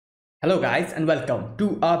Hello guys and welcome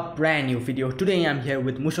to a brand new video. Today I'm here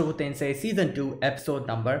with Mushoku Tensei season 2 episode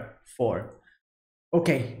number 4.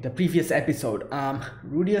 Okay, the previous episode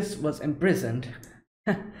Rudius was imprisoned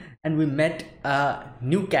and we met a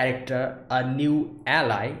new character, a new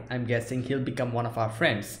ally. I'm guessing he'll become one of our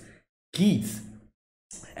friends, Keys.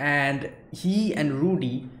 And he and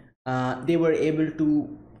Rudy they were able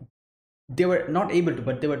to they were not able to,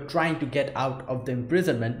 but they were trying to get out of the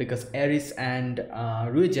imprisonment because Eris and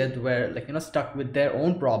Ruijed were stuck with their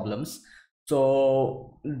own problems.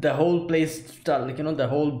 So the whole place started, the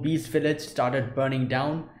whole beast village started burning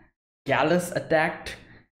down. Gallus attacked,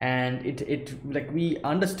 and we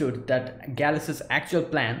understood that Gallus's actual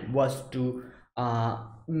plan was to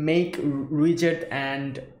make Ruijed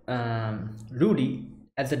and Rudy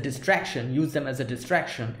as a distraction, use them as a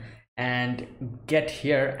distraction, and get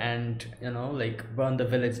here and burn the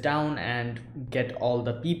village down and get all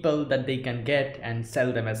the people that they can get and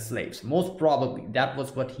sell them as slaves. Most probably that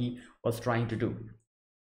was what he was trying to do,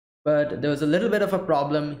 but there was a little bit of a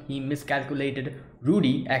problem. He miscalculated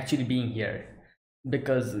Rudy actually being here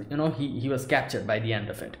because he was captured by the end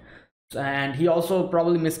of it, and he also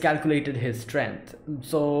probably miscalculated his strength.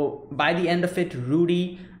 So by the end of it,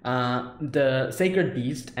 Rudy, the sacred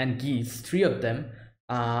beast, and Geese, three of them,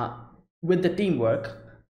 with the teamwork,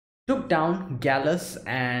 took down Gallus.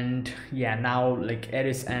 And yeah, now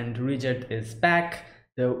Eris and Ruijed is back.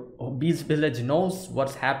 The beast village knows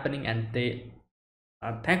what's happening and they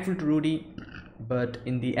are thankful to Rudy. But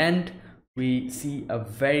in the end, we see a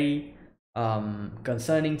very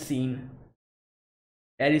concerning scene.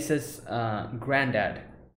 Eris's granddad,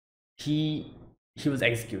 he was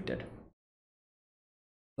executed.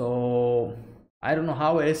 So I don't know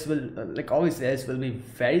how Eris will, obviously Eris will be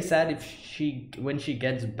very sad if when she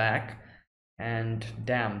gets back, and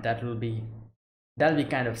damn, that'll be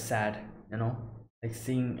kind of sad,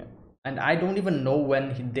 seeing. And I don't even know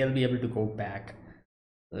when they'll be able to go back.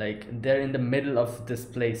 They're in the middle of this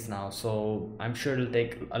place now, so I'm sure it'll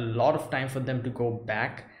take a lot of time for them to go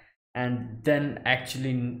back and then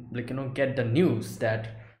actually get the news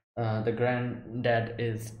that the granddad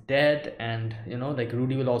is dead. And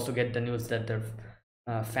Rudy will also get the news that their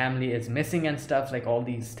family is missing and stuff. All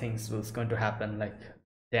these things was going to happen,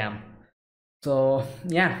 damn. So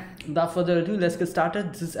yeah, without further ado, let's get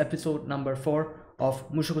started. This is episode number 4 of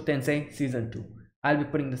Mushoku Tensei season 2. I'll be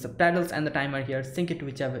putting the subtitles and the timer here. Sync it to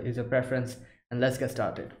whichever is your preference, and let's get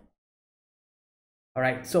started. All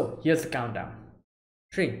right, so here's the countdown.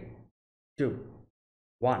 3, 2,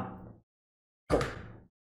 1, go.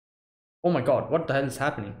 Oh my god, what the hell is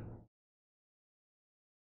happening?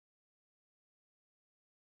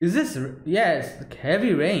 Is this... yes,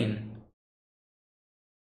 heavy rain.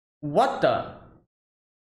 What the...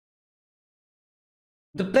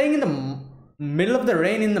 they're playing in the middle of the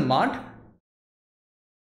rain in the mud?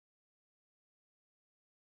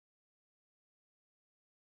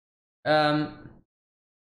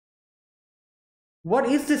 What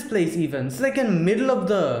is this place even? It's like in the middle of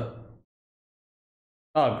the...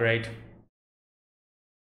 oh great.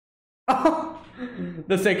 Oh,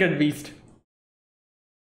 the sacred beast.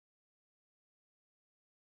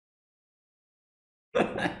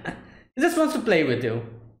 He just wants to play with you.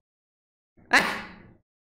 Ah!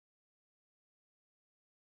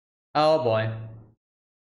 Oh boy.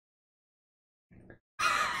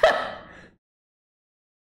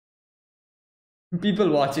 People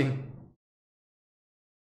watching.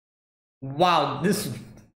 Wow, this...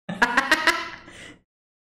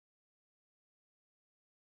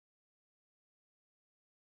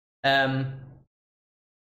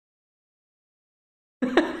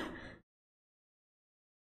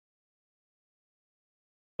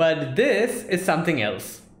 but this is something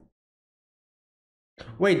else.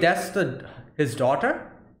 Wait, that's his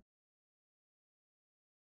daughter?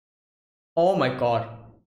 Oh my god.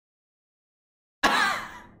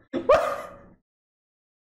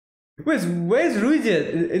 Where's Ruijed?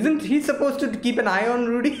 Isn't he supposed to keep an eye on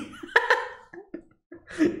Rudy?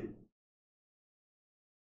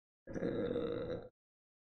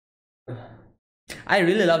 I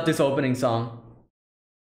really love this opening song.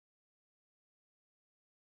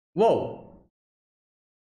 Whoa.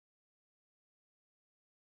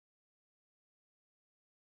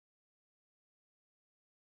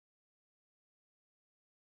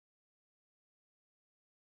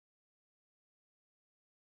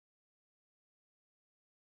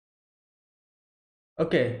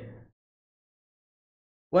 Okay.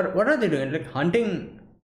 What are they doing? Hunting?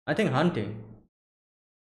 I think hunting.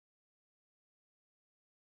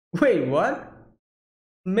 Wait, what?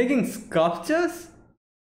 Making sculptures?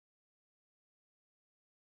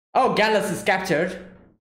 Oh, Gallus is captured.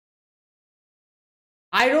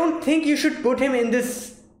 I don't think you should put him in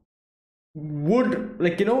this wood,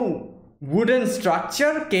 like, wooden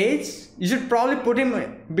structure cage. You should probably put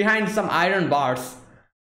him behind some iron bars.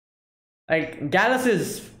 Like, Gallus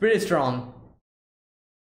is pretty strong.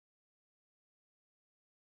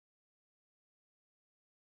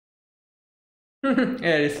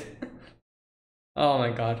 Eris. Oh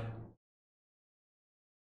my god.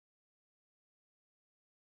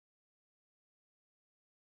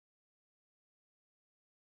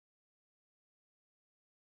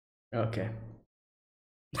 Okay.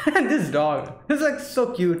 This dog is like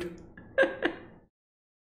so cute.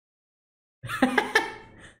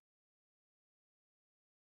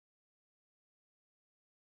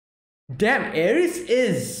 Damn, Ares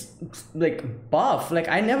is like buff. Like,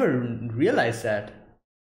 I never realized that.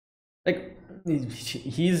 Like,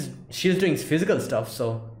 she's doing physical stuff.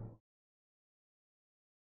 So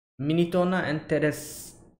Minitona and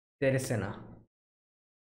Teresena.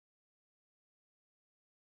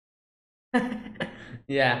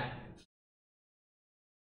 Yeah.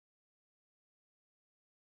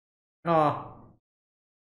 Oh.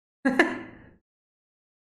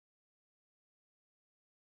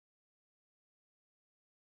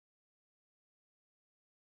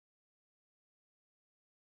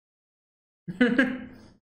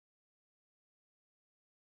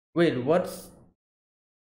 Wait, what's?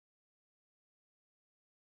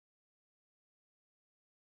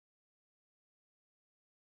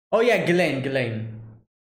 Oh yeah, Ghislaine.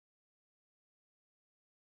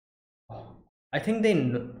 I think they.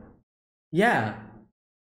 Yeah,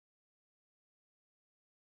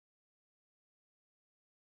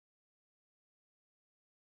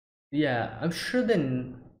 yeah. I'm sure they.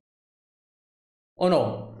 Oh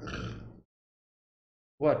no.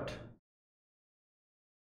 What?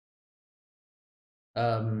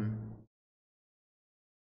 Um.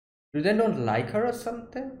 Do they don't like her or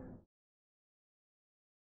something?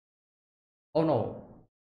 Oh no.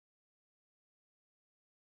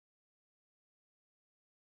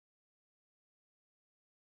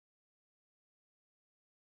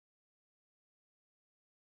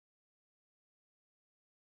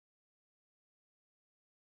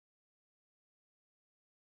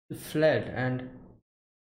 Fled and.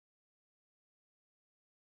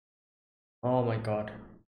 Oh my god.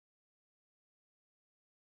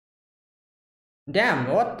 Damn.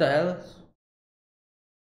 What the hell?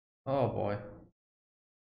 Oh boy.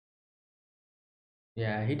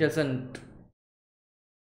 Yeah, he doesn't.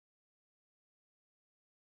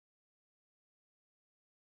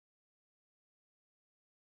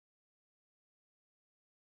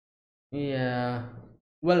 Yeah.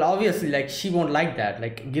 Well, obviously, like, she won't like that.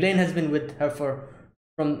 Like, Ghislaine has been with her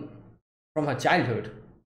from from her childhood.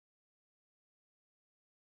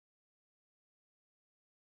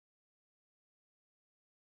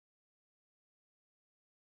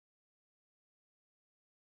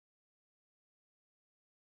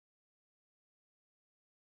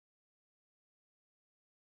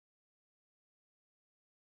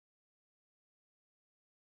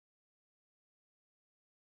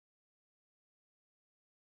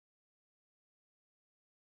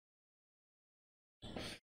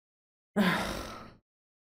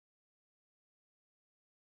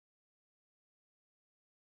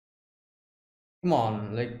 Come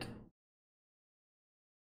on, like,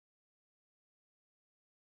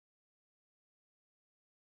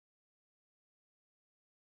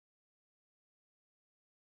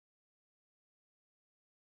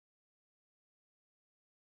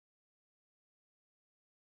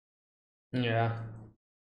 yeah,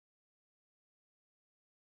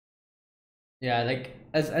 yeah, like,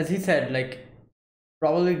 as he said, like,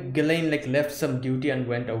 probably Ghislaine like left some duty and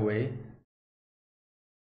went away.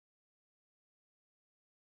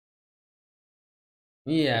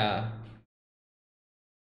 Yeah,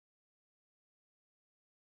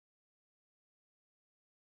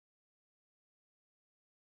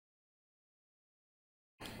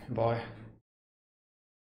 boy.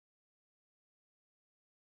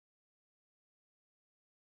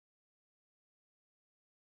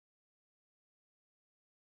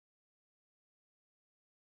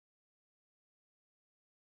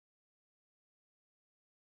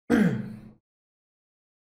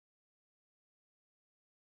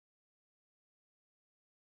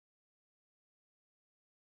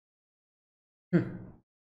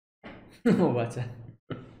 What's that?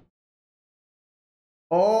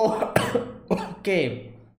 Oh,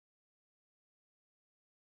 okay.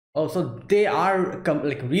 Oh, so they are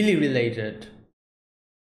like really related.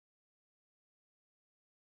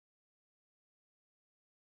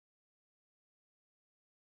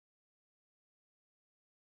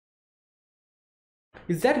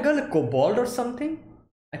 Is that girl a kobold or something?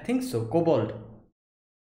 I think so, kobold.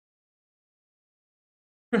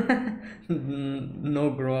 No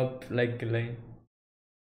grow up like Ghislaine.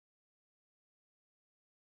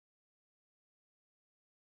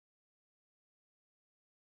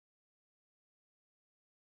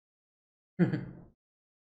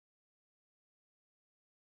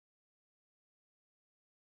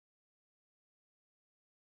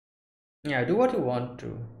 Yeah, do what you want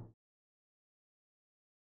to.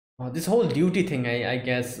 Oh, this whole duty thing, I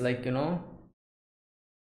guess, like, you know.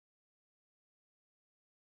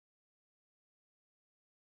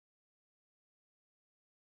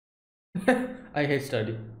 I hate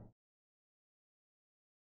study.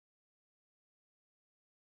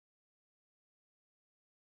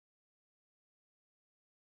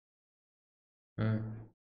 Hmm.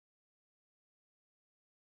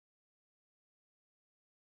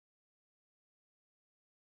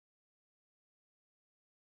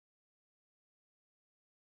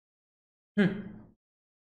 Hmm.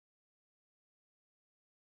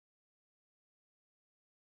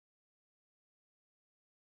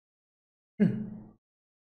 Hmm.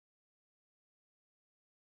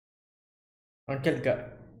 Uncle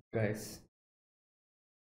guys.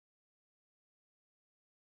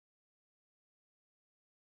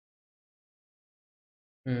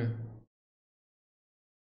 Hmm.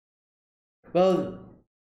 Well,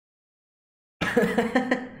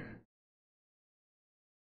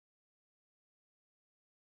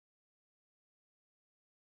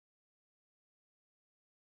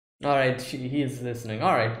 all right, he is listening.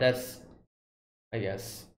 All right, that's, I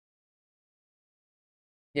guess.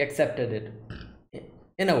 He accepted it.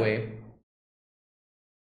 In a way.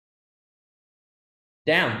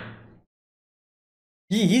 Damn.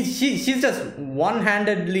 She's just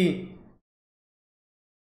one-handedly.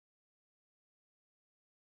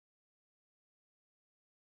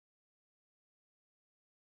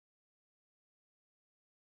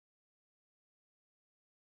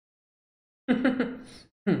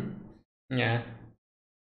 Hmm. Yeah.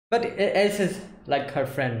 But Eris is like her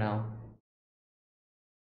friend now.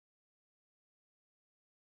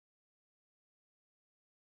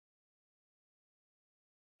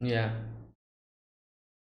 Yeah.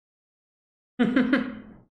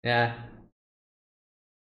 Yeah.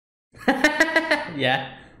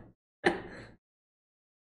 Yeah.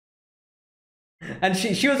 And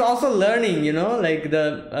she was also learning, you know, like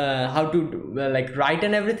the how to like write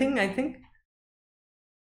and everything, I think.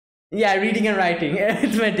 Yeah, reading and writing,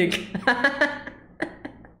 arithmetic.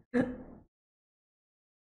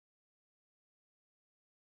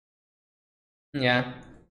 Yeah.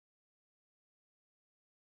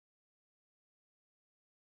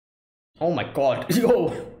 Oh my god.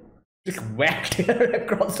 Yo. Just whacked her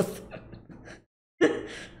across the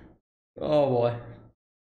Oh boy.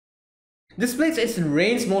 This place it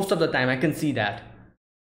rains most of the time. I can see that.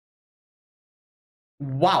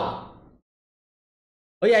 Wow.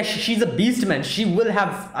 Oh yeah, she's a beast man. She will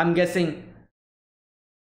have, I'm guessing,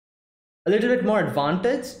 a little bit more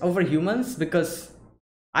advantage over humans because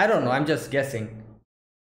I don't know. I'm just guessing.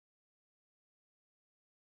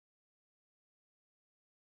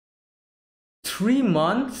 3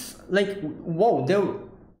 months? Like, whoa,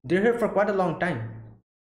 they're here for quite a long time.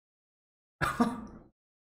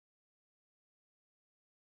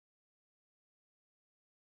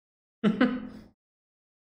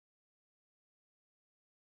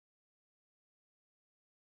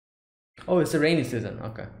 Oh, it's a rainy season.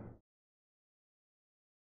 Okay.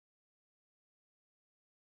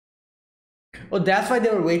 Oh, that's why they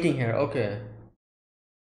were waiting here. Okay.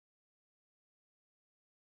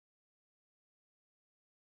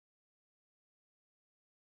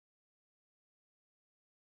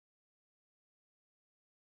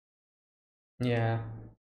 Yeah.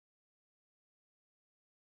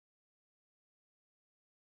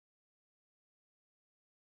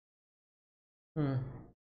 Hmm.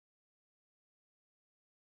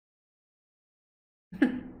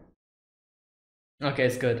 Okay,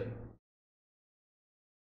 it's good.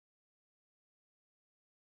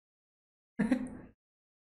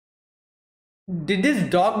 Did this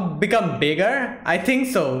dog become bigger? I think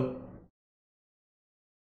so.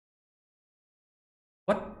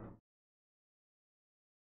 What?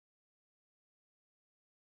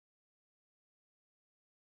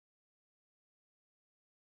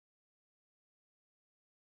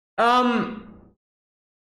 Um,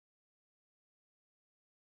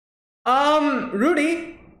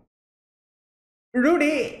 Rudy,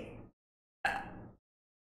 Rudy,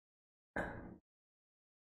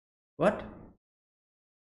 what?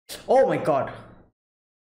 Oh my god.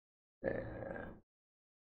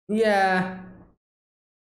 Yeah.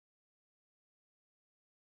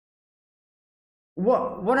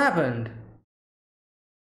 What happened?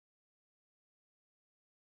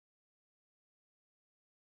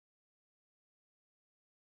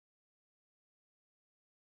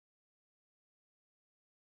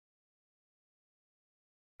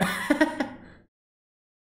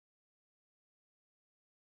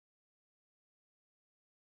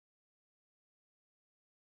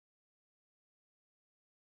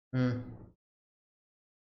 Hmm.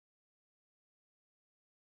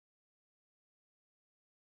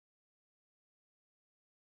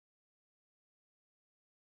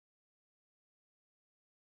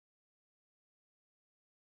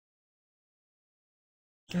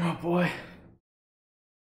 Oh boy.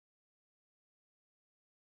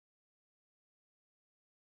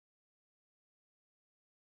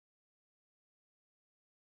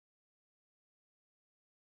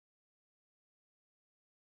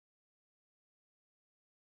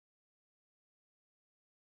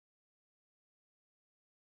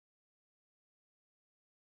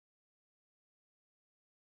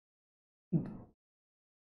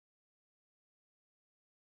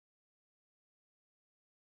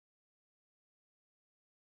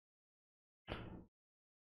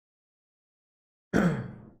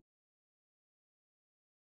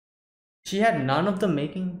 She had none of the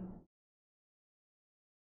making.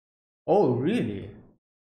 Oh, really?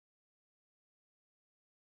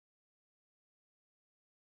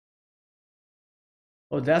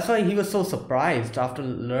 Oh, that's why he was so surprised after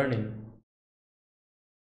learning.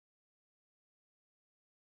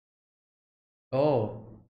 Oh.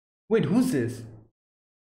 Wait, who's this?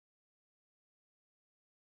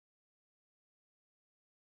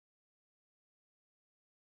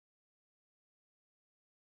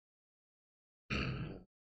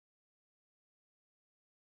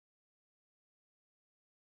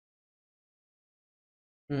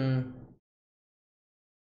 Hmm.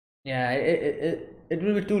 Yeah, it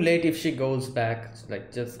will be too late if she goes back.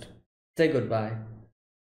 Like, just say goodbye.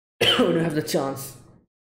 When you have the chance.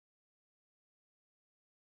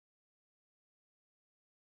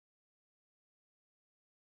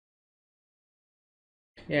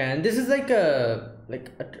 Yeah, and this is like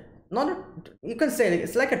not a, you can say like,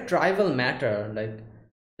 it's like a tribal matter, like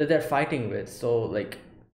that they're fighting with. So like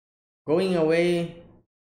going away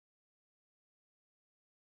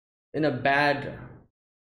in a bad,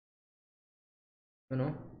 you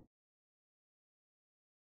know.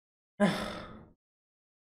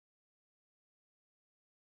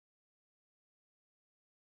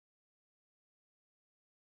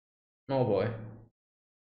 Oh boy.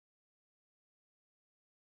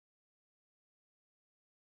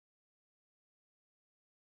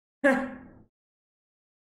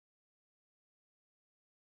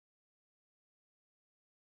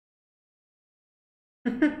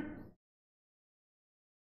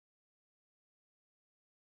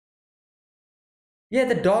 Yeah,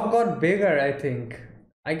 the dog got bigger, I think.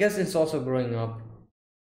 I guess it's also growing up.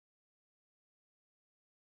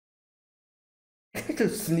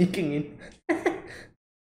 Just sneaking in.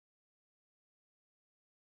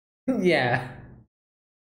 Yeah.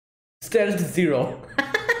 Stealth zero.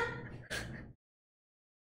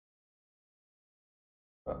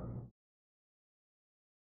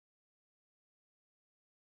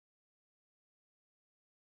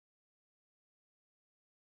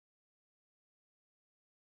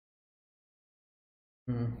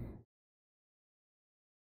 Hmm.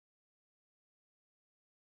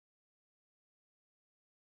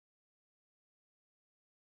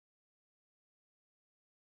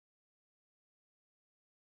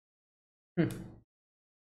 Hmm.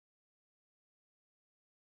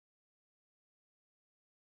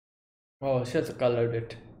 Oh, she has colored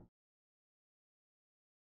it.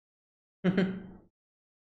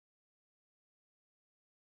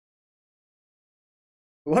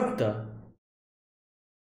 What the?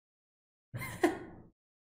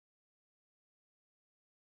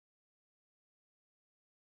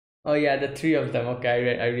 Oh yeah, the three of them.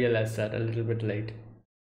 Okay, I realized that a little bit late.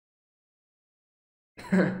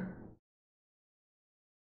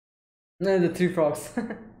 No, the three frogs.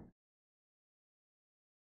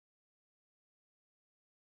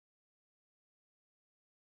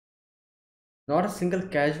 Not a single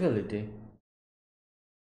casualty.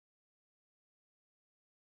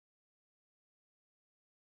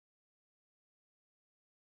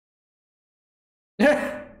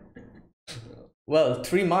 Well,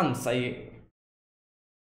 3 months.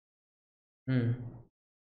 Hmm.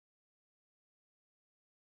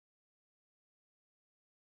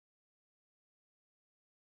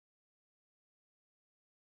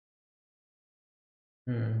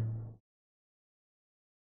 Hmm.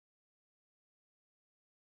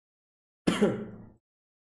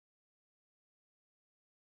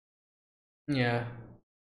 Yeah.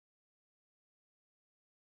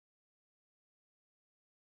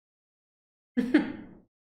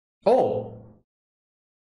 Oh,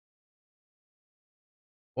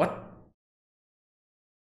 what?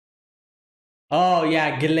 Oh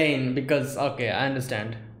yeah, Ghislaine, because okay, I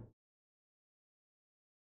understand.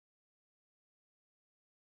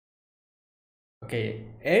 Okay,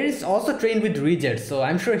 Eris also trained with Regent, so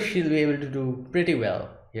I'm sure she'll be able to do pretty well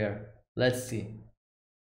here. Let's see.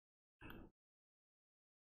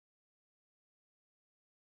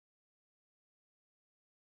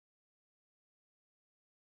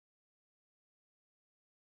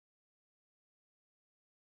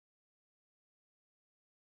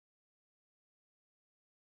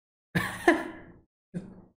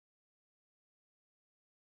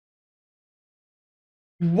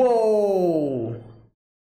 Whoa!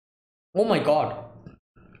 Oh my god.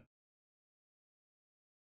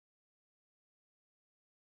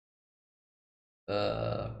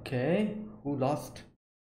 Okay, who lost?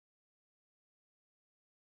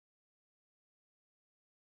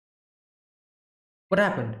 What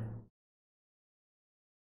happened?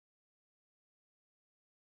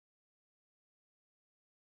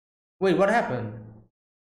 Wait, what happened?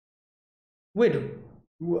 Wait,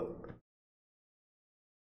 wh-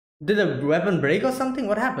 did the weapon break or something?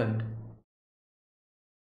 What happened?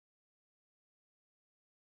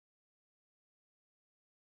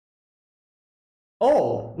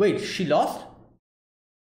 Oh, wait, she lost?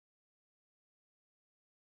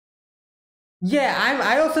 Yeah,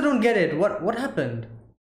 I also don't get it. What happened?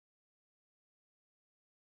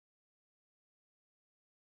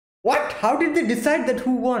 What? How did they decide that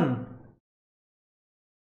who won?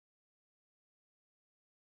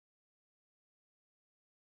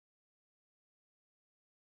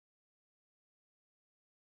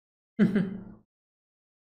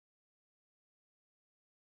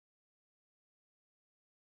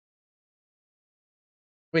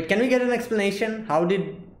 Wait, can we get an explanation? How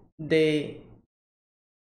did they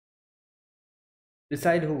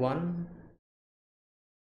decide who won?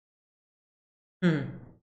 Hmm.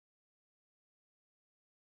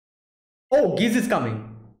 Oh, Giz is coming.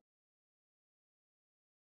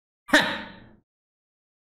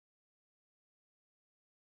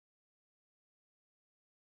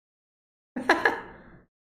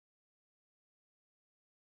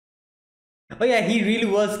 Oh yeah, he really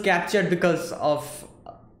was captured because of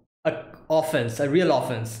a offense, a real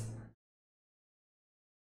offense.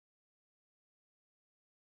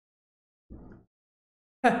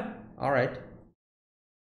 All right.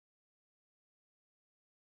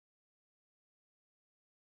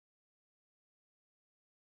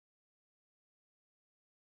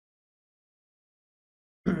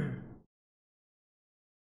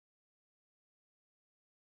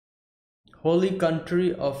 Holy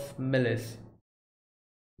country of Milis.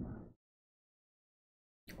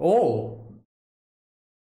 Oh,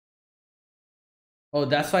 oh,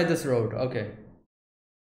 that's why this road. Okay,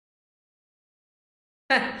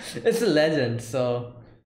 it's a legend. So,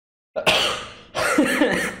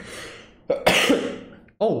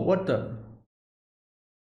 oh, what the?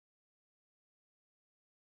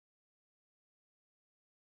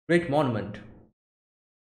 Great monument.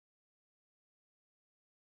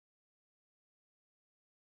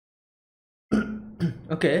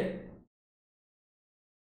 Okay.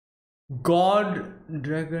 God,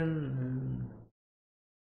 dragon.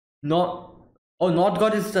 Not. Oh, not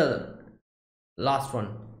God is the last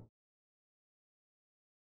one.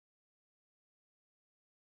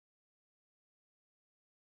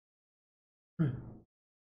 Hmm.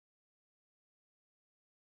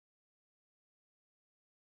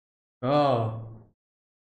 Oh.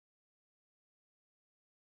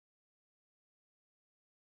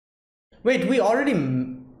 Wait, we already.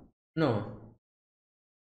 No.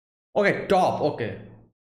 Okay, top. Okay.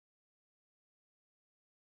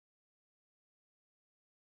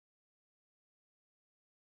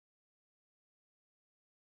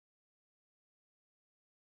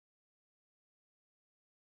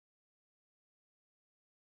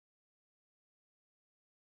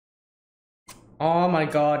 Oh my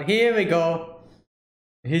god, here we go.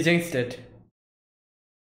 He jinxed it.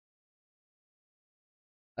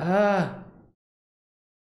 Ah.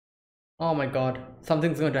 Oh my god,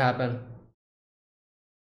 something's going to happen.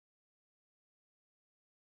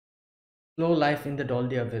 Slow life in the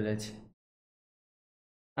Doldia village.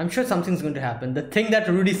 I'm sure something's going to happen. The thing that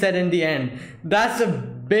Rudy said in the end, that's a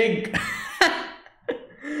big.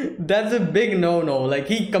 That's a big no no. Like,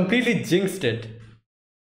 he completely jinxed it.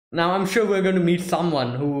 Now, I'm sure we're going to meet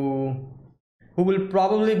someone who will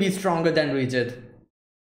probably be stronger than Regis.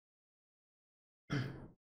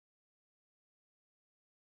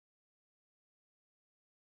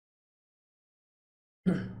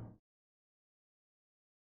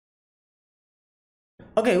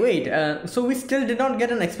 Okay, wait. So we still did not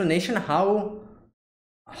get an explanation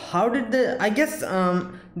how did they, I guess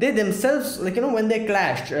they themselves, like, when they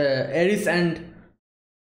clashed, Eris and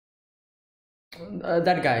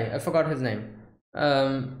that guy, I forgot his name.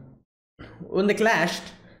 um when they clashed,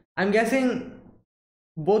 I'm guessing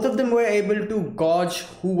both of them were able to gauge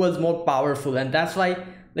who was more powerful, and that's why,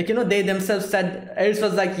 like, they themselves said, Eris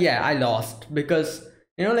was like, yeah, I lost, because,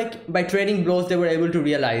 like, by trading blows they were able to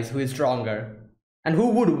realize who is stronger and who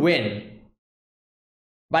would win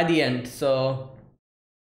by the end. So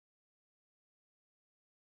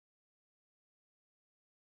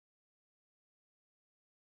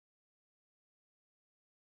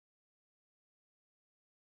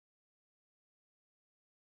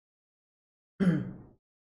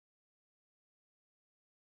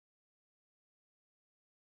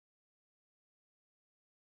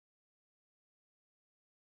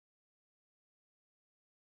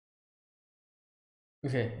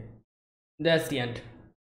okay, that's the end.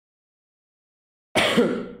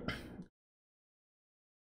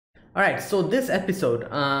 All right, so this episode,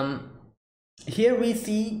 here we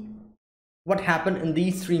see what happened in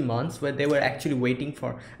these 3 months where they were actually waiting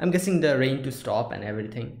for, I'm guessing, the rain to stop and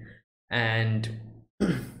everything. And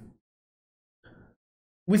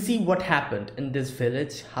we see what happened in this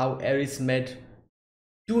village, how Eris met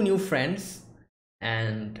two new friends,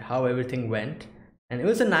 and how everything went. And it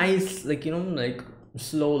was a nice, like, like,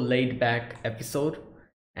 slow, laid back episode.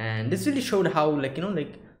 And this really showed how, like,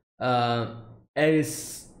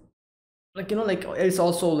 Eris, like, like, Eris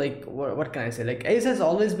also, like, what can I say, like, Eris has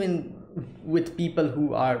always been with people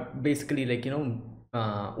who are basically, like,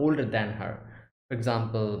 older than her. For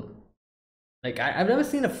example, like, I've never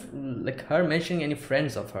seen like, her mentioning any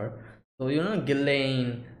friends of her. So,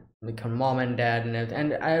 Ghislaine, like, her mom and dad and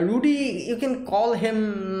everything. And Rudy, you can call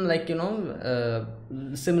him, like,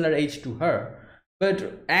 similar age to her.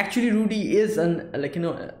 But actually Rudy is an, like,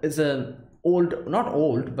 is an old, not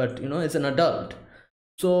old, but, is an adult.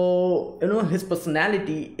 So, his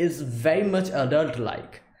personality is very much adult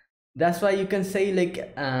like. That's why you can say,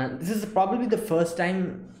 like, this is probably the first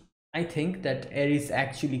time, I think, that Aries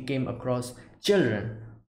actually came across children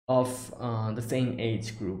of the same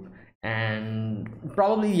age group, and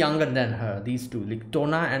probably younger than her, these two, like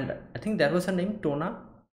Tona, and I think that was her name, Tona.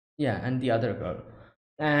 Yeah, and the other girl.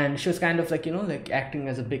 And she was kind of, like, like, acting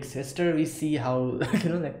as a big sister. We see how, like,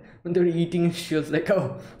 like, when they were eating, she was like,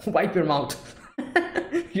 oh, wipe your mouth.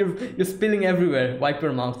 You're spilling everywhere, wipe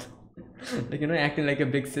your mouth. Like, acting like a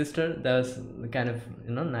big sister. That was kind of,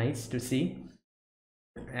 nice to see.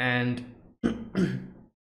 And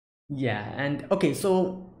yeah, and okay,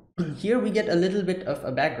 so here we get a little bit of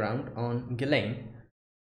a background on Ghislaine,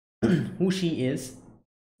 who she is,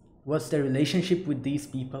 what's the relationship with these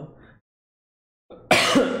people.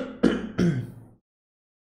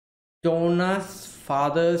 Tona's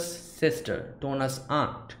father's sister, Tona's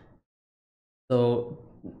aunt. So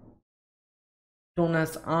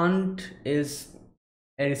Tona's aunt is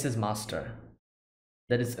Eris's master,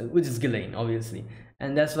 that is, which is Ghislaine, obviously.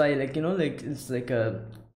 And that's why, like, like, it's like a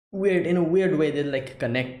weird, in a weird way, they're, like,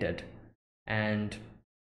 connected. And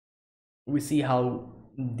we see how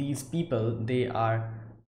these people, they are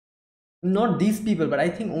not these people, but I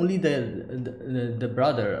think only the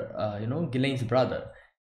brother, Ghislaine's brother,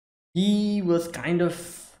 he was kind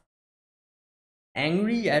of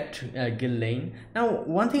angry at Ghislaine. Now,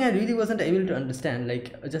 one thing I really wasn't able to understand,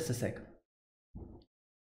 like, just a sec,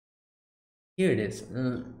 here it is.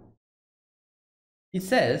 It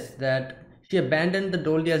says that she abandoned the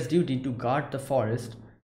Doldia's duty to guard the forest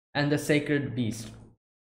and the sacred beast.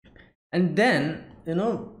 And then,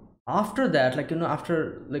 after that, like,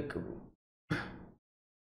 after, like,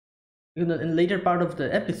 in later part of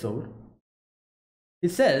the episode, it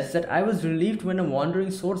says that I was relieved when a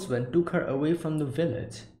wandering swordsman took her away from the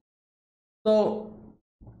village. So,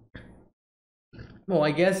 oh,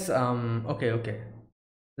 I guess, okay.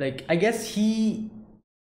 Like, I guess he,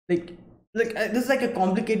 like this is like a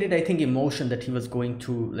complicated, I think, emotion that he was going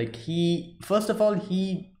through. Like, he, first of all,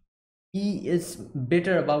 he is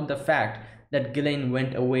bitter about the fact that Ghislaine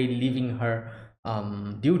went away, leaving her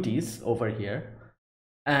duties over here.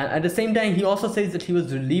 At the same time, he also says that he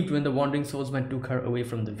was relieved when the wandering swordsman took her away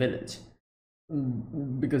from the village,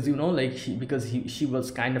 because, like, she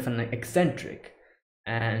was kind of an eccentric.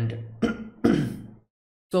 And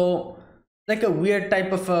so, like, a weird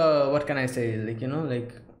type of what can I say, like,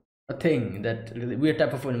 like, a thing, that weird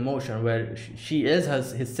type of an emotion where she is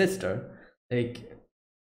his sister, like,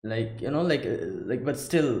 like, but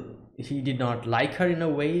still he did not like her in a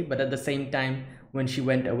way. But at the same time, when she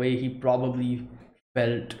went away, he probably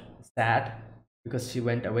felt sad. because she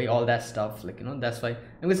went away, all that stuff, like, that's why.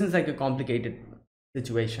 I guess it's like a complicated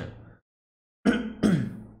situation.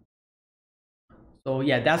 So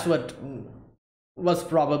yeah, that's what was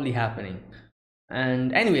probably happening.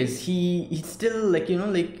 And anyways, he still, like,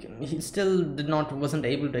 like, he still wasn't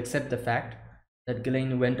able to accept the fact that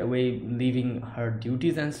Ghislaine went away, leaving her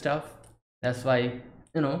duties and stuff. That's why,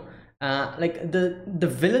 like, the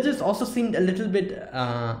villagers also seemed a little bit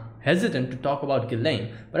hesitant to talk about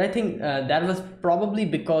Ghislaine, but I think that was probably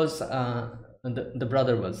because the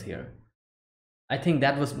brother was here. I think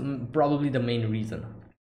that was probably the main reason,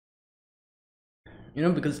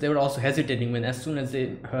 because they were also hesitating when, as soon as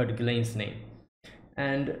they heard Ghislaine's name.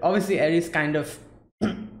 And obviously Eris kind of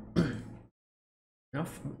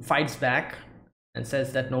fights back and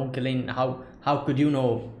says that, no, Ghislaine, how could you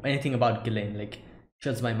know anything about Ghislaine? Like,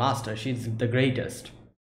 she's my master, she's the greatest.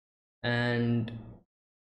 And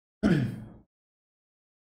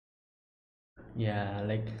yeah,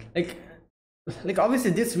 like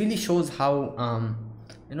obviously this really shows how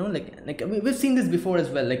like we've seen this before as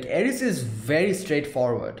well. Like, Eris is very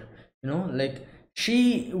straightforward, like,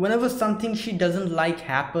 whenever something she doesn't like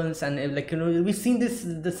happens, and like, we've seen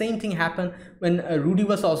the same thing happen when Rudy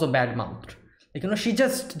was also bad mouthed. Like, she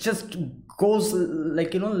just goes,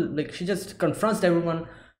 like, like, she just confronts everyone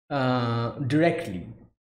directly.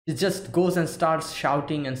 She just goes and starts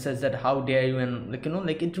shouting and says that, how dare you, and like,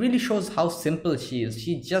 like, it really shows how simple she is.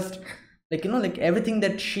 She just, like, like, everything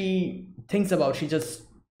that she thinks about, she just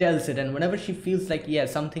tells it. And whenever she feels like, yeah,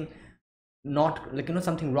 something not, like,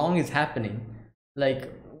 something wrong is happening,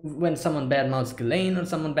 like when someone badmouths Ghislaine, or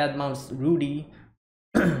someone badmouths Rudy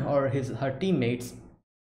or her teammates,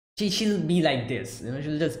 she'll be like this,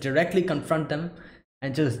 she'll just directly confront them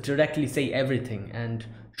and just directly say everything and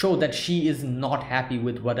show that she is not happy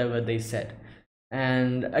with whatever they said.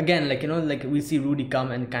 And again, like, like, we see Rudy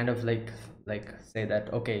come and kind of like say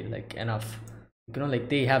that, okay, like, enough, like,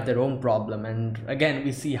 they have their own problem. And again,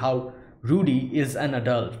 we see how Rudy is an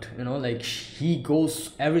adult, like, he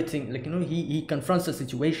goes everything, like, he confronts the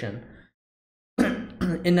situation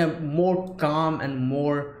in a more calm and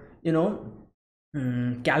more,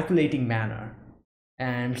 calculating manner.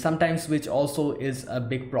 And sometimes, which also is a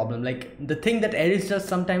big problem, like, the thing that Eris does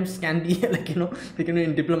sometimes can be like, like,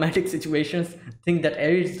 in diplomatic situations, thing that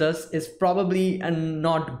Eris does is probably a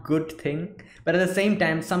not good thing. But at the same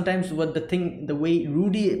time, sometimes the way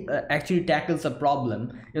Rudy actually tackles a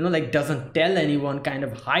problem, like, doesn't tell anyone, kind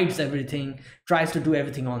of hides everything, tries to do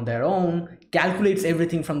everything on their own, calculates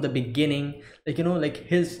everything from the beginning, like, like,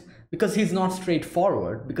 because he's not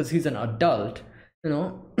straightforward, because he's an adult,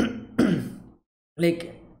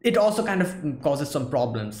 like, it also kind of causes some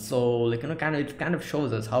problems. So, like, it kind of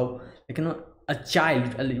shows us how, like,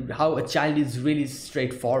 how a child is really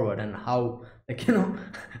straightforward, and how, like,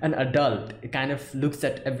 an adult kind of looks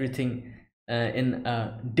at everything in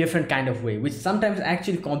a different kind of way, which sometimes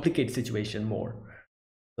actually complicates situation more.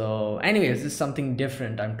 So anyways, this is something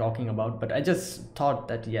different I'm talking about, but I just thought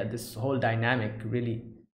that, yeah, this whole dynamic really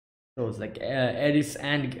shows, like, Eris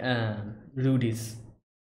and Rudy's.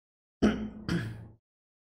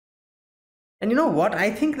 And you know what?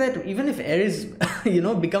 I think that even if Eris,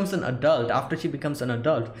 becomes an adult, after she becomes an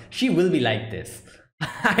adult, she will be like this.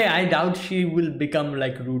 I doubt she will become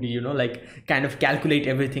like Rudy, like, kind of calculate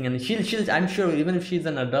everything. And she'll, I'm sure, even if she's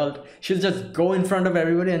an adult, she'll just go in front of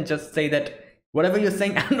everybody and just say that, whatever you're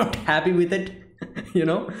saying, I'm not happy with it.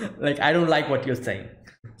 Like, I don't like what you're saying.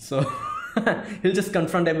 So he'll just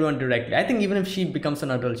confront everyone directly. I think even if she becomes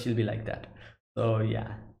an adult, she'll be like that. So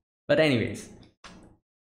yeah. But anyways.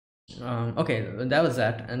 Okay, that was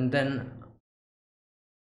that. And then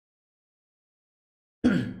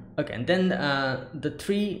okay, and then the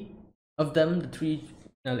three of them,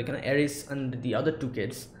 like, Eris and the other two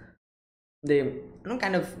kids, they,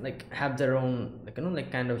 kind of like have their own, like, like,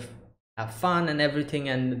 kind of have fun and everything.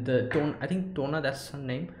 And I think Tona, that's her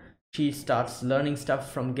name, she starts learning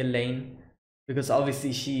stuff from Ghislaine, because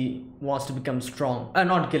obviously she wants to become strong.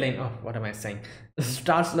 Not Ghislaine, oh, what am I saying?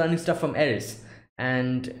 Starts learning stuff from Eris.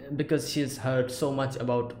 And because she's heard so much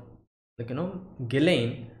about, like,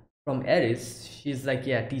 Ghislaine from Eris, she's like,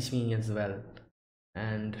 yeah, teach me as well.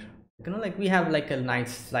 And, like, we have like a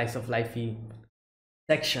nice slice of lifey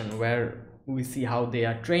section where we see how they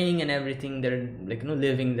are training and everything. They're, like,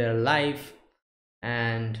 living their life.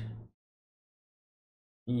 And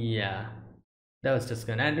yeah, that was just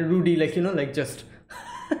good. And Rudy, like, like, just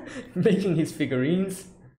making his figurines.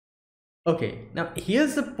 Okay, now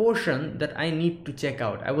here's the portion that I need to check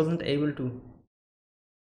out. I wasn't able to.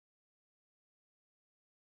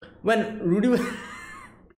 When Rudy was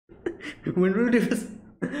when Rudy was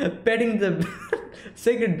petting the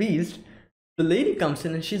sacred beast, The lady comes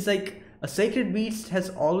in and she's like, a sacred beast has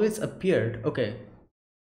always appeared. Okay.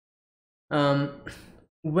 Um,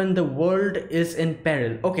 when the world is in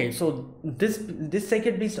peril. Okay, so this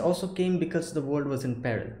sacred beast also came because the world was in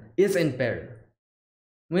peril. Is in peril.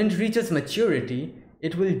 When it reaches maturity,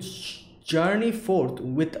 it will journey forth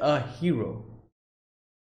with a hero.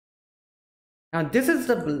 Now, this is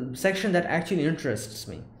the section that actually interests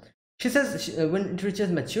me. She says when it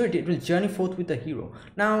reaches maturity, it will journey forth with a hero.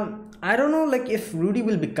 Now, I don't know, like if Rudy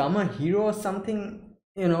will become a hero or something,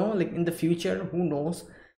 you know, like in the future, who knows?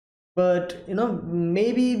 But you know,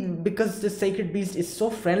 maybe because the sacred beast is so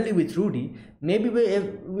friendly with Rudy, maybe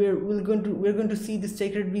we're going to see the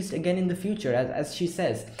sacred beast again in the future, as she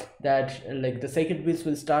says that like the sacred beast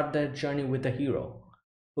will start their journey with a hero.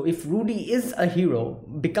 So if Rudy is a hero,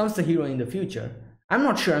 becomes the hero in the future, I'm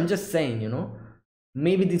not sure. I'm just saying, you know,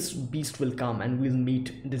 maybe this beast will come and we'll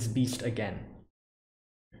meet this beast again.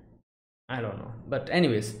 I don't know, but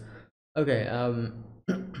anyways, okay.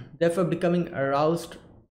 Therefore, becoming aroused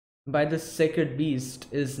by the sacred beast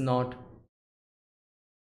is not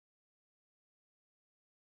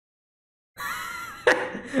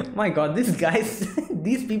my god, these guys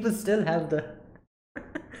these people still have the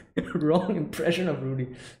wrong impression of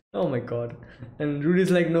Rudy. Oh my god. And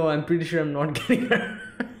Rudy's like, no, I'm pretty sure I'm not getting her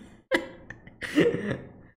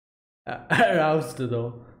aroused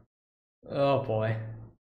though. Oh boy.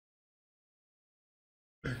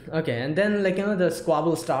 Okay, and then like, you know, the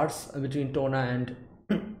squabble starts between Tona and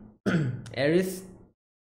Eris,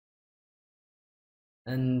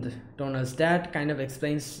 and Tona's dad kind of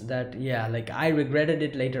explains that, yeah, like I regretted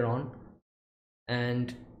it later on,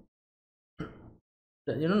 and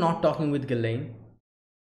you know, not talking with Ghislaine.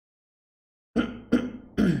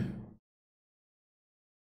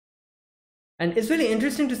 And it's really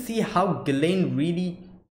interesting to see how Ghislaine really,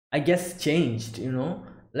 I guess, changed, you know,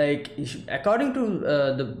 like according to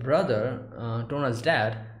the brother, Tona's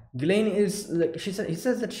dad, Ghislaine is like, he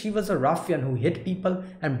says that she was a ruffian who hit people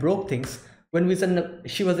and broke things when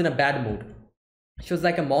she was in a bad mood. She was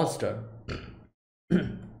like a monster.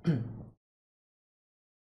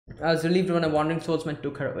 I was relieved when a wandering swordsman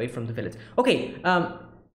took her away from the village. Okay,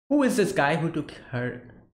 who is this guy who took her?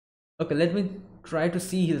 Okay, let me try to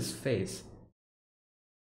see his face.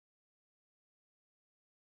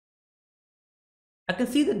 I can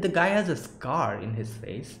see that the guy has a scar in his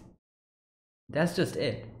face. That's just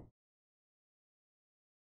it.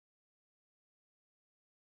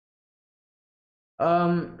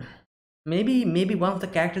 Maybe one of the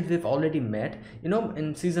characters we've already met. You know,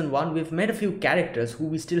 in season 1 we've met a few characters who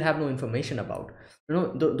we still have no information about. You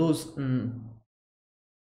know, those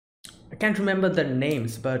I can't remember their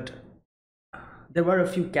names, but there were a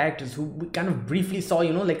few characters who we kind of briefly saw,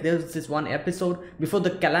 you know, like there's this one episode before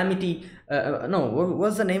the calamity, no, what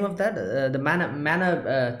was the name of that, the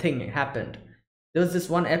mana thing happened. There was this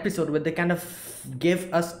one episode where they kind of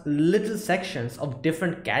gave us little sections of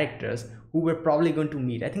different characters who we're probably going to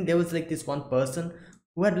meet. I think there was like this one person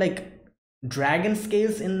who had like dragon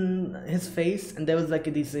scales in his face, and there was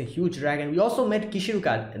like this huge dragon. We also met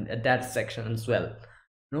Kishiruka at that section as well.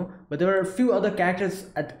 No, but there were a few other characters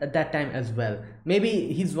at that time as well.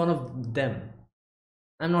 Maybe he's one of them,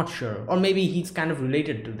 I'm not sure, or maybe he's kind of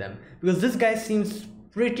related to them, because this guy seems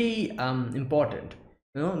pretty important,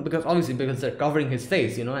 you know, because obviously because they're covering his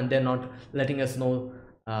face, you know, and they're not letting us know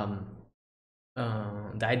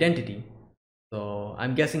the identity. So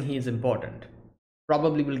I'm guessing he is important.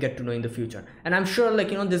 Probably we'll get to know in the future, and I'm sure,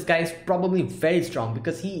 like, you know, this guy is probably very strong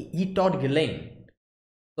because he taught Ghislaine.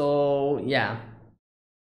 So yeah,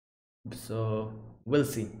 so we'll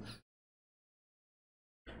see.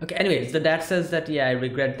 Okay, anyways, the dad says that, yeah, I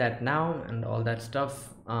regret that now and all that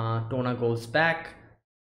stuff. Tona goes back,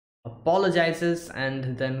 apologizes,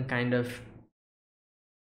 and then kind of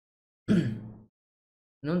you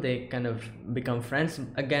know, they kind of become friends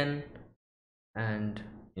again, and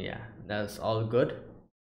yeah, that's all good.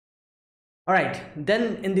 All right,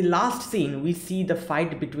 then in the last scene we see the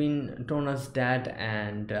fight between Tona's dad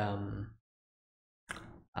and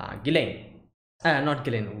Ghislaine. Not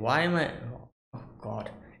Ghislaine, why am I, oh god,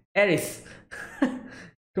 Eris.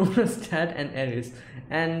 Tona's dad and Eris,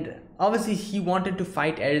 and obviously he wanted to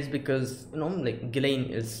fight Eris because, you know, like Ghislaine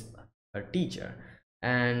is her teacher,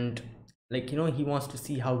 and like, you know, he wants to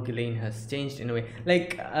see how Ghislaine has changed in a way.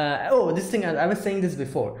 Like oh, this thing, I was saying this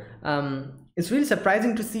before, it's really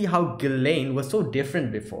surprising to see how Ghislaine was so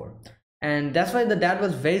different before, and that's why the dad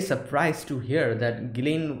was very surprised to hear that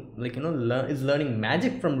Ghislaine, like, you know, is learning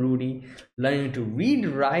magic from Rudy, learning to read,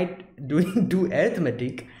 write, do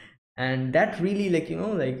arithmetic, and that really, like, you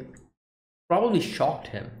know, like probably shocked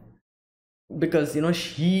him. because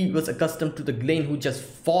she was accustomed to the Glen who just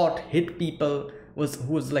fought, hit people, who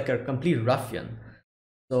was like a complete ruffian.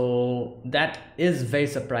 So that is very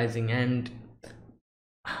surprising, and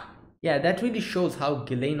yeah, that really shows how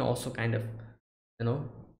Ghislaine also kind of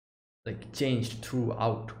like changed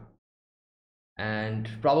throughout. And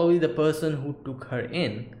probably the person who took her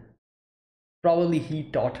in, probably he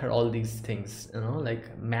taught her all these things,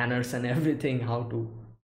 like manners and everything, how to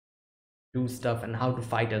do stuff and how to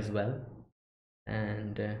fight as well.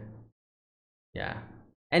 And yeah,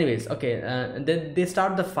 anyways, okay, then they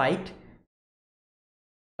start the fight.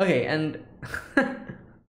 Okay, and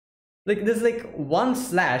like there's like one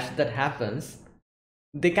slash that happens,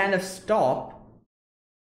 they kind of stop,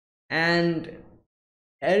 and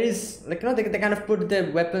Eris, like they kind of put their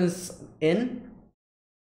weapons in.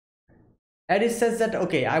 Eris says that,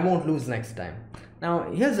 okay, I won't lose next time.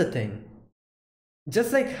 Now here's the thing,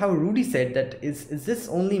 just like how Rudy said, that is this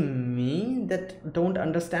only me that don't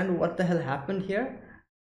understand what the hell happened here?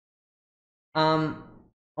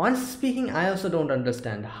 Honestly speaking, I also don't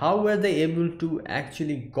understand how were they able to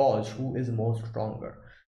actually gauge who is more stronger.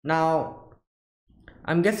 Now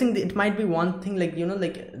I'm guessing it might be one thing, like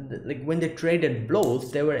like when they traded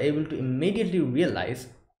blows, they were able to immediately realize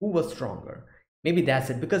who was stronger. Maybe that's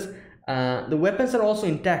it, because the weapons are also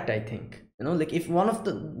intact, I think. Like if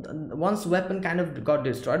one's weapon kind of got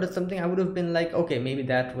destroyed or something, I would have been like, okay, maybe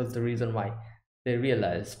that was the reason why they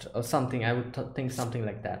realized, or something. I would think something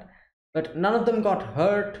like that. But none of them got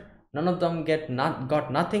hurt, none of them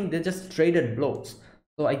got nothing, they just traded blows.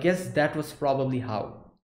 So I guess that was probably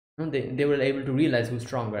how they were able to realize who's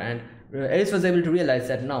stronger. And Eris was able to realize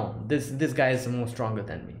that no, this guy is more stronger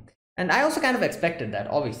than me. And I also kind of expected that,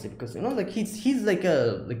 obviously, because like he's like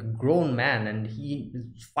a grown man, and he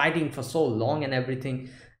is fighting for so long and everything,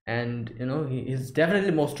 and he's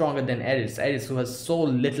definitely more stronger than Eris, who has so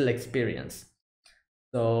little experience.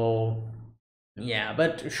 So yeah,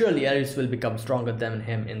 but surely Eris will become stronger than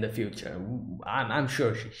him in the future. I'm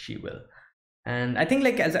sure she will. And I think,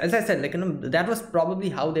 like as I said, like that was probably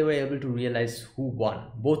how they were able to realize who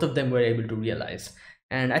won. Both of them were able to realize.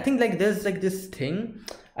 And I think like there's like this thing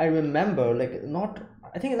I remember, like not,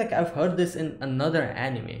 I think like I've heard this in another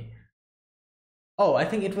anime. Oh, I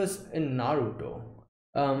think it was in Naruto.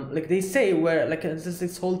 Like they say where like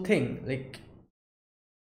this whole thing, like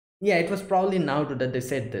yeah, it was probably Naruto that they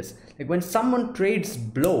said this. Like when someone trades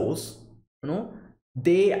blows,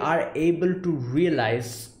 they are able to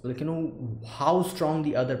realize, like how strong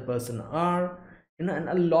the other person are, and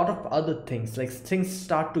a lot of other things, like things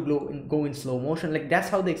start to go in slow motion. Like that's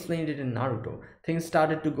how they explained it in Naruto. Things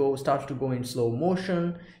starts to go in slow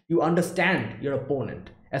motion. You understand your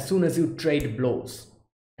opponent as soon as you trade blows.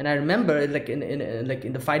 And I remember, like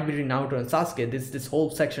in the fight between Naruto and Sasuke, this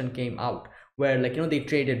whole section came out where they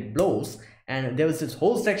traded blows, and there was this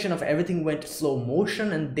whole section of everything went slow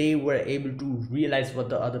motion, and they were able to realize what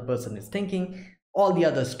the other person is thinking, all the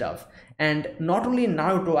other stuff. And not only in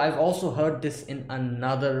Naruto, I've also heard this in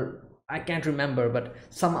another, I can't remember, but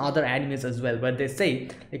some other animes as well, where they say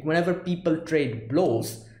like whenever people trade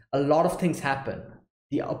blows, a lot of things happen.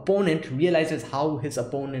 The opponent realizes how his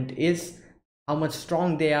opponent is, how much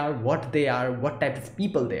strong they are, what type of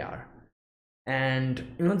people they are.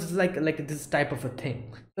 And this is like this type of a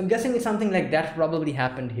thing. So I'm guessing it's something like that probably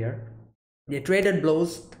happened here. They traded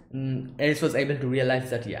blows, and Eris was able to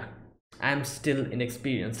realize that, yeah, I'm still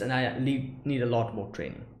inexperienced and I need a lot more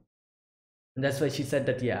training. And that's why she said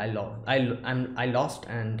that, yeah, I lost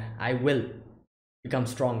and I will become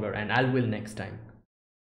stronger, and I will next time.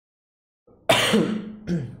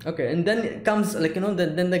 Okay, and then it comes like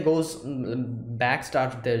then they goes back,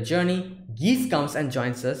 start their journey. Geese comes and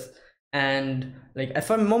joins us. And like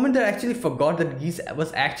for a moment I actually forgot that Geese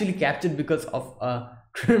was actually captured because of a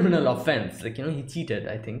criminal offense. Like he cheated,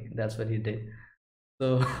 I think that's what he did.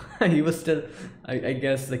 So he was still I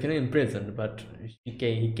guess like imprisoned, but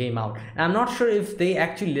he came out. And I'm not sure if they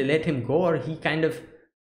actually let him go, or he kind of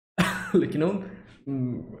like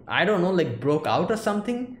I don't know, like broke out or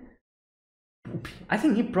something. I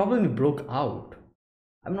think he probably broke out,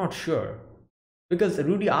 I'm not sure, because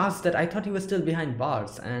Rudy asked that. I thought he was still behind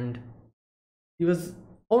bars, and he was,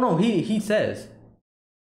 oh no, he says,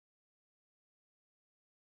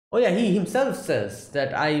 oh yeah, he himself says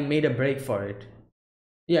that I made a break for it.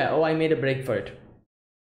 Yeah, oh, I made a break for it.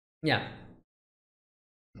 Yeah,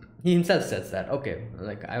 he himself says that. Okay,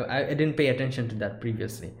 like I didn't pay attention to that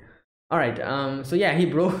previously. All right, so yeah, he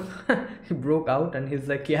broke he broke out, and he's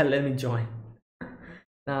like, yeah, let me join.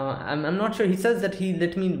 Now I'm not sure, he says that he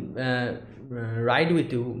let me ride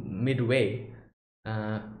with you midway,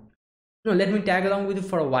 No, let me tag along with you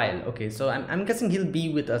for a while. Okay, so I'm guessing he'll be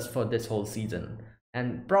with us for this whole season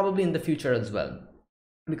and probably in the future as well,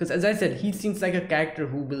 because as I said, he seems like a character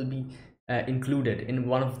who will be included in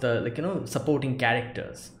one of the, like, supporting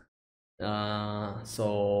characters.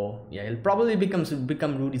 So yeah, he'll probably become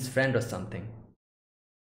Rudy's friend or something.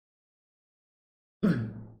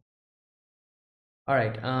 All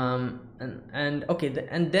right. And okay,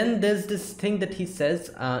 and then there's this thing that he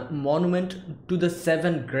says, monument to the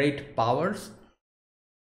seven great powers.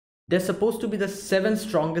 They're supposed to be the seven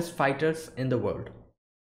strongest fighters in the world.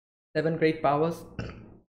 Seven great powers.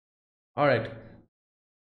 All right,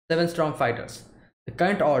 seven strong fighters. The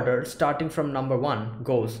current order, starting from number one,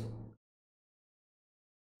 goes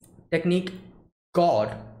technique,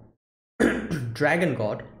 god, dragon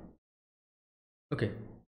god. Okay.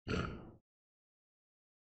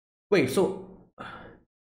 Wait, so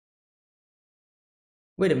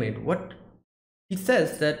wait a minute. What he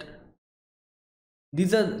says that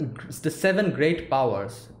these are the seven great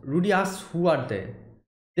powers. Rudy asks, who are they?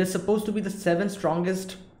 They're supposed to be the seven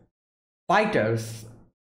strongest fighters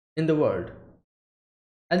in the world.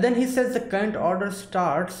 And then he says the current order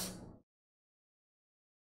starts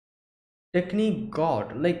technique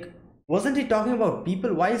god. Like, wasn't he talking about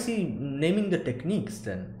people? Why is he naming the techniques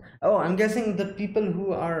then? Oh, I'm guessing the people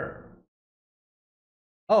who are...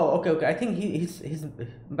 Oh, okay. I think he's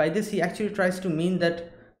by this he actually tries to mean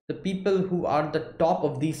that the people who are the top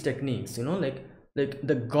of these techniques, like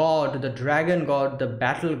the god, the dragon god, the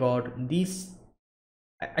battle god, these,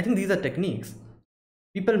 I think these are techniques.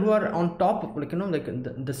 People who are on top of, like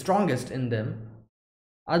the strongest in them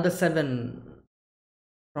are the seven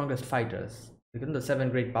strongest fighters, the seven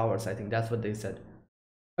great powers. I think that's what they said.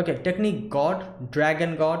 Okay, technique god,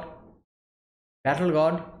 dragon god, battle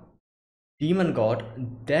god, demon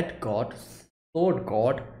god, dead god, sword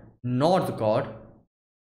god, north god.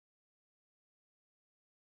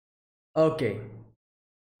 Okay,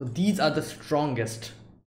 so these are the strongest,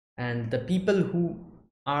 and the people who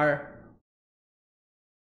are...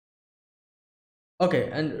 Okay,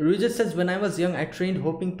 and Regis says, when I was young, I trained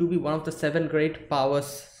hoping to be one of the seven great powers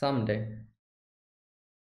someday.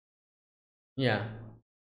 Yeah.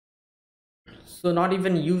 So not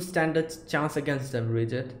even you stand a chance against them,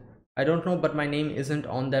 Regis. I don't know, but my name isn't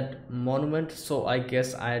on that monument, so I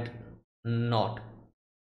guess I'd not.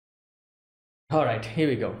 All right, here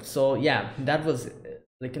we go. So yeah, that was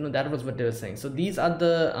that was what they were saying. So these are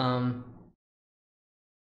the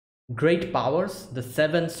great powers, the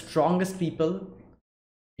seven strongest people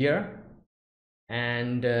here,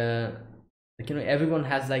 and everyone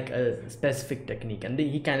has like a specific technique, and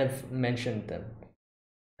he kind of mentioned them.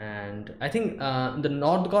 And I think the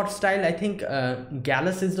North God style, I think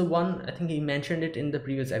Gallus is the one. I think he mentioned it in the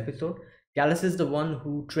previous episode. Gallus is the one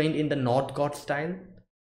who trained in the North God style.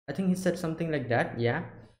 I think he said something like that. Yeah.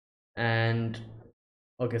 And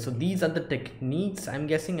okay, so these are the techniques, I'm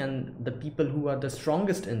guessing, and the people who are the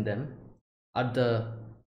strongest in them are the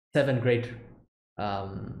seven great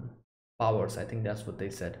powers. I think that's what they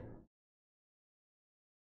said.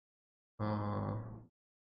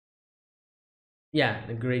 Yeah,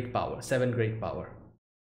 the great power, seven great power.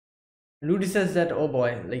 Rudy says that, oh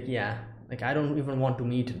boy, like, yeah, like I don't even want to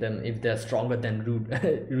meet them if they're stronger than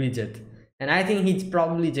Regit. And I think he's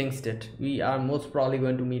probably jinxed it. We are most probably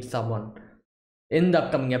going to meet someone in the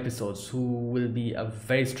upcoming episodes who will be a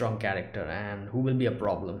very strong character and who will be a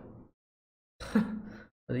problem.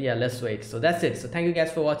 Yeah, let's wait. So that's it. So thank you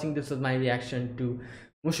guys for watching. This was my reaction to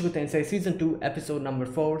Mushoku Tensei season 2 episode number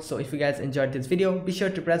 4. So if you guys enjoyed this video, be sure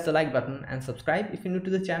to press the like button and subscribe if you're new to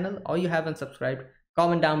the channel or you haven't subscribed.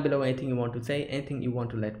 Comment down below anything you want to say, anything you want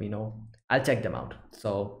to let me know. I'll check them out.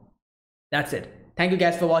 So that's it. Thank you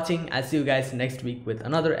guys for watching. I'll see you guys next week with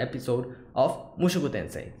another episode of Mushoku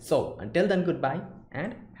Tensei. So until then, goodbye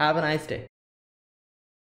and have a nice day.